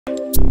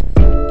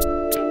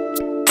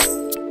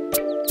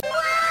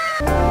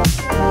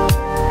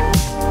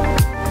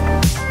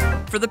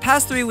For the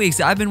past 3 weeks,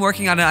 I've been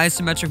working on an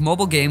isometric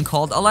mobile game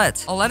called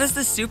Allete. Allete is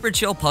this super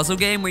chill puzzle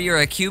game where you're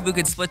a cube who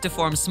could split to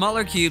form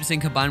smaller cubes and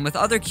combine with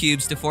other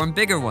cubes to form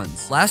bigger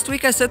ones. Last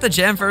week, I set the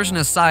jam version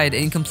aside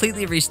and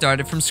completely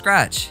restarted from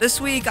scratch. This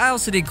week, I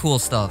also did cool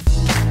stuff.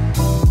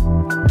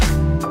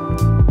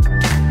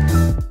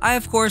 I,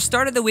 of course,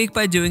 started the week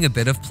by doing a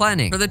bit of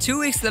planning. For the 2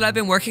 weeks that I've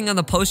been working on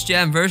the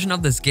post-jam version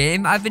of this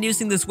game, I've been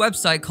using this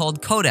website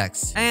called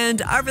Codecks,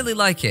 and I really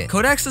like it.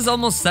 Codecks is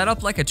almost set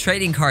up like a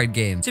trading card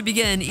game. To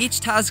begin, each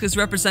task is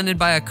represented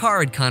by a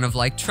card, kind of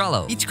like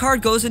Trello. Each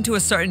card goes into a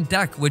certain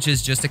deck, which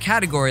is just a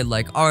category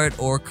like art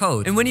or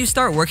code. And when you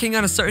start working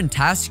on a certain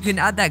task, you can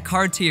add that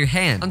card to your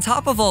hand. On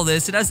top of all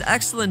this, it has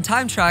excellent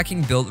time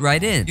tracking built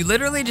right in. You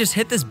literally just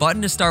hit this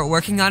button to start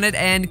working on it,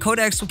 and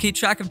Codecks will keep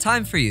track of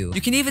time for you.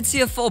 You can even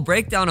see a full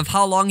breakdown of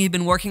how long you've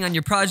been working on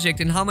your project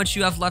and how much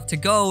you have left to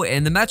go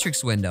in the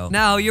metrics window.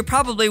 Now, you're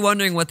probably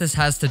wondering what this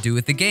has to do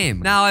with the game.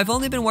 Now, I've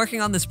only been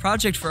working on this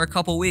project for a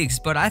couple weeks,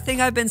 but I think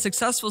I've been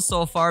successful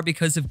so far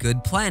because of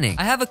good planning.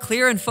 I have a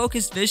clear and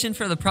focused vision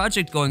for the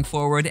project going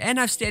forward, and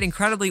I've stayed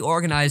incredibly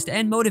organized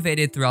and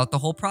motivated throughout the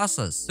whole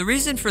process. The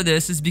reason for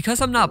this is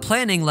because I'm not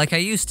planning like I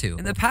used to.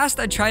 In the past,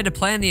 I tried to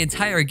plan the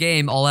entire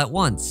game all at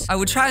once. I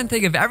would try and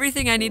think of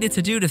everything I needed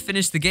to do to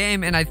finish the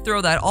game, and I'd throw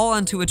that all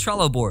onto a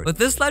Trello board. But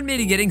this led me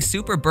to getting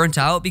super burnt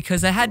out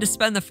because I had to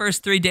spend the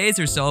first 3 days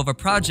or so of a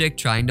project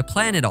trying to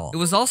plan it all. It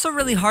was also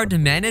really hard to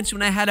manage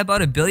when I had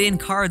about 1 billion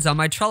cards on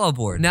my Trello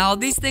board. Now,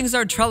 these things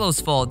aren't Trello's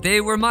fault,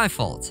 they were my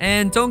fault.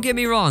 And don't get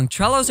me wrong,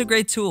 Trello's a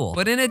great tool.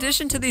 But in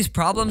addition to these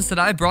problems that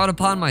I brought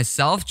upon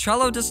myself,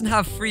 Trello doesn't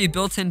have free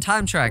built-in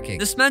time tracking.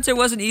 This meant it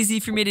wasn't easy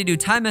for me to do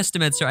time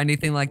estimates or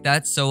anything like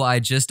that, so I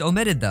just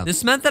omitted them.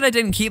 This meant that I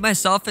didn't keep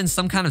myself in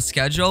some kind of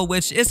schedule,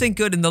 which isn't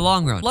good in the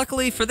long run.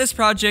 Luckily, for this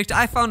project,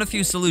 I found a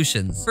few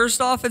solutions. First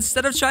off,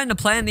 instead of trying to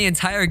plan the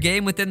entire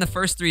game within the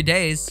first 3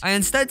 days, I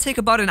instead take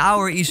about an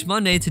hour each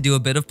Monday to do a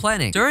bit of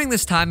planning. During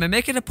this time, I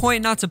make it a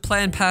point not to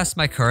plan past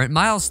my current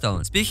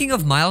milestones. Speaking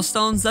of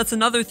milestones, that's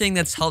another thing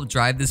that's helped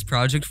drive this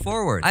project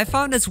forward. I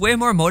found it's way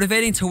more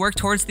motivating to work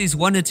towards these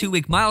 1 to 2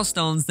 week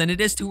milestones than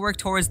it is to work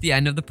towards the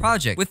end of the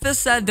project. With this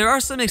said, there are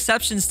some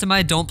exceptions to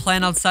my don't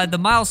plan outside the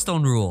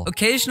milestone rule.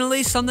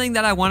 Occasionally, something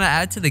that I want to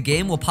add to the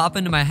game will pop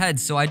into my head,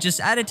 so I just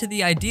add it to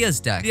the ideas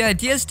deck. The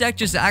ideas deck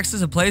just acts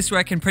as a place where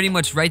I can pretty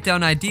much write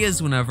down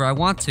ideas whenever I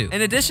want to.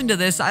 In addition to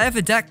this, I have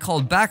a deck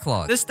called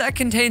Backlog. This deck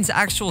contains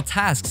actual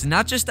tasks,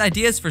 not just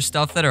ideas for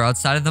stuff that are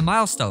outside of the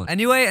milestone.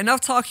 Anyway,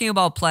 enough talking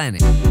about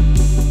planning.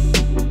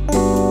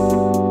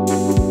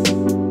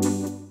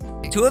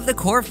 2 of the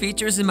core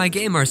features in my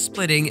game are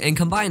splitting and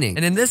combining,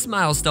 and in this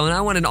milestone,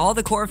 I wanted all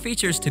the core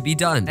features to be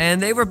done,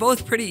 and they were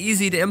both pretty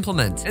easy to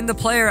implement. In the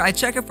player, I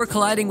check if we're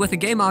colliding with a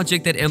game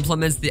object that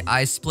implements the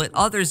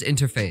iSplit_Others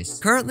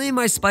interface. Currently,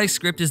 my Spike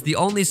script is the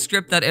only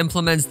script that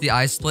implements the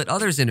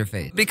iSplit_Others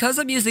interface. Because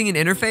I'm using an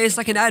interface,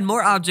 I can add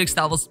more objects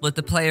that will split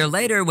the player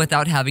later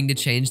without having to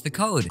change the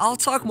code. I'll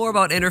talk more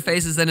about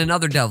interfaces in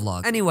another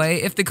devlog.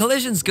 Anyway, if the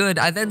collision's good,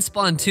 I then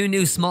spawn 2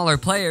 new smaller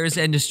players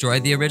and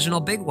destroy the original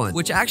big one,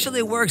 which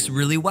actually works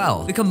really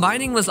well. The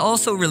combining was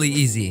also really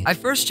easy. I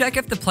first check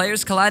if the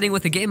player's colliding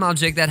with a game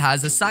object that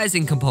has a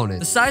sizing component.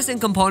 The sizing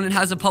component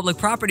has a public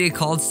property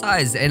called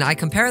size, and I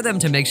compare them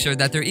to make sure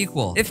that they're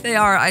equal. If they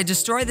are, I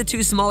destroy the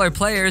 2 smaller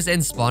players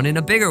and spawn in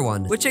a bigger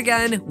one, which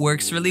again,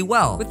 works really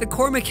well. With the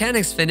core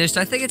mechanics finished,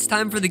 I think it's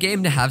time for the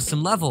game to have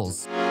some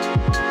levels.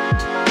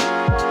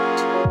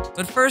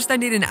 But first, I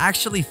need an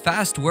actually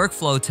fast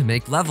workflow to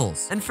make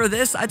levels. And for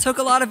this, I took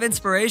a lot of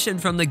inspiration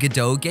from the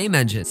Godot game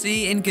engine.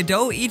 See, in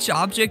Godot, each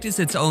object is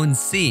its own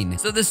scene.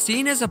 So the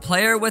scene is a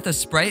player with a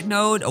sprite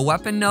node, a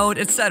weapon node,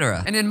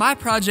 etc. And in my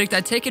project,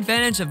 I take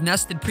advantage of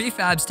nested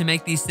prefabs to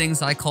make these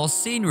things I call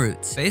scene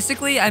roots.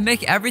 Basically, I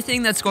make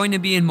everything that's going to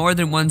be in more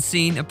than one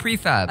scene a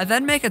prefab. I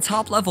then make a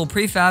top-level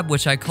prefab,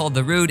 which I call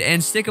the root,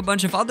 and stick a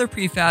bunch of other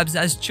prefabs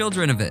as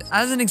children of it.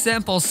 As an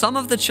example, some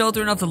of the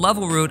children of the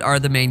level root are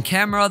the main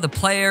camera, the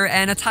player,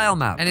 and a tile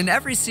map. And in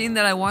every scene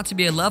that I want to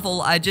be a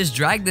level, I just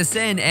drag this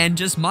in and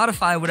just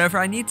modify whatever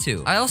I need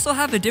to. I also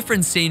have a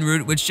different scene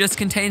root which just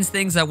contains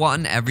things I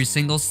want in every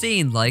single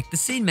scene, like the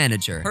scene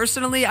manager.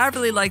 Personally, I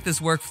really like this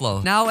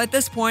workflow. Now, at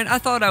this point, I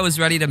thought I was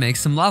ready to make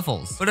some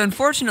levels. But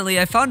unfortunately,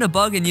 I found a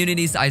bug in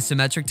Unity's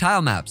isometric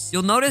tile maps.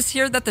 You'll notice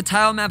here that the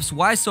tile map's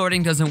Y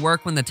sorting doesn't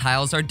work when the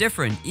tiles are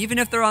different, even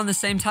if they're on the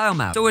same tile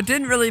map. So it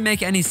didn't really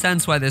make any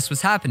sense why this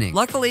was happening.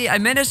 Luckily, I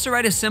managed to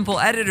write a simple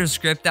editor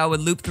script that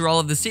would loop through all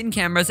of the scene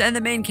cameras and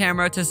the main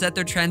camera to set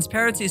their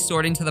transparency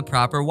sorting to the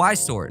proper Y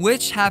sort,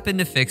 which happened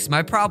to fix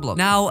my problem.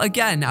 Now,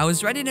 again, I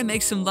was ready to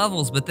make some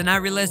levels, but then I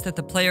realized that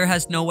the player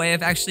has no way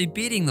of actually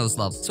beating those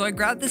levels. So I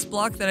grabbed this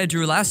block that I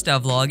drew last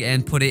devlog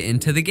and put it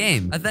into the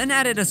game. I then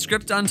added a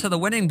script onto the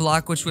winning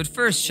block, which would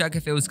first check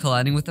if it was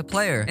colliding with the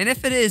player. And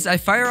if it is, I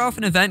fire off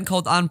an event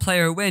called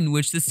onPlayerWin,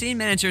 which the scene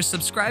manager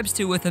subscribes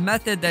to with a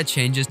method that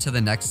changes to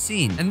the next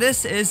scene. And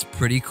this is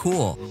pretty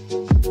cool.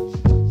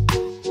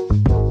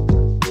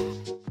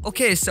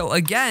 Okay, so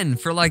again,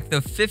 for like the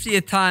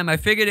 50th time, I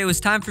figured it was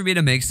time for me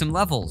to make some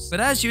levels.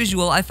 But as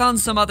usual, I found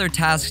some other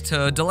task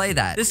to delay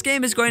that. This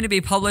game is going to be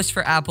published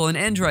for Apple and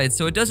Android,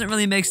 so it doesn't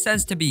really make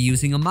sense to be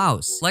using a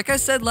mouse. Like I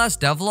said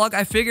last devlog,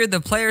 I figured the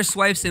player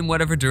swipes in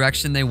whatever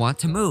direction they want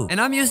to move. And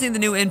I'm using the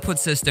new input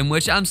system,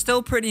 which I'm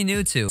still pretty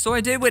new to. So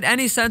I did what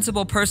any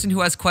sensible person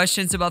who has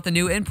questions about the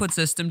new input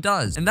system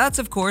does. And that's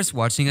of course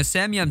watching a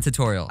Samyam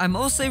tutorial. I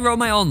mostly wrote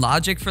my own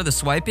logic for the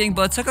swiping,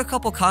 but took a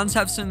couple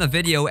concepts from the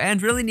video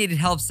and really needed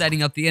help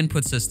setting up the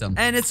input system.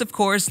 And it's of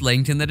course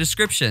linked in the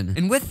description.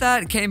 And with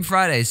that came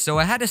Friday, so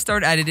I had to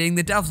start editing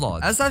the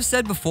devlog. As I've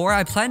said before,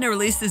 I plan to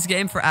release this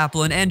game for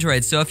Apple and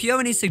Android, so if you have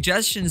any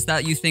suggestions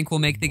that you think will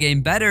make the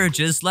game better,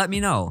 just let me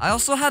know. I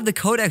also have the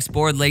Codecks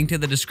Board linked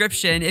in the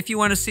description if you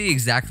want to see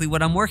exactly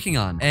what I'm working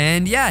on.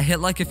 And yeah, hit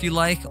like if you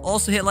like,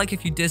 also hit like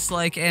if you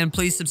dislike, and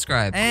please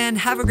subscribe. And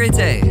have a great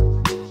day.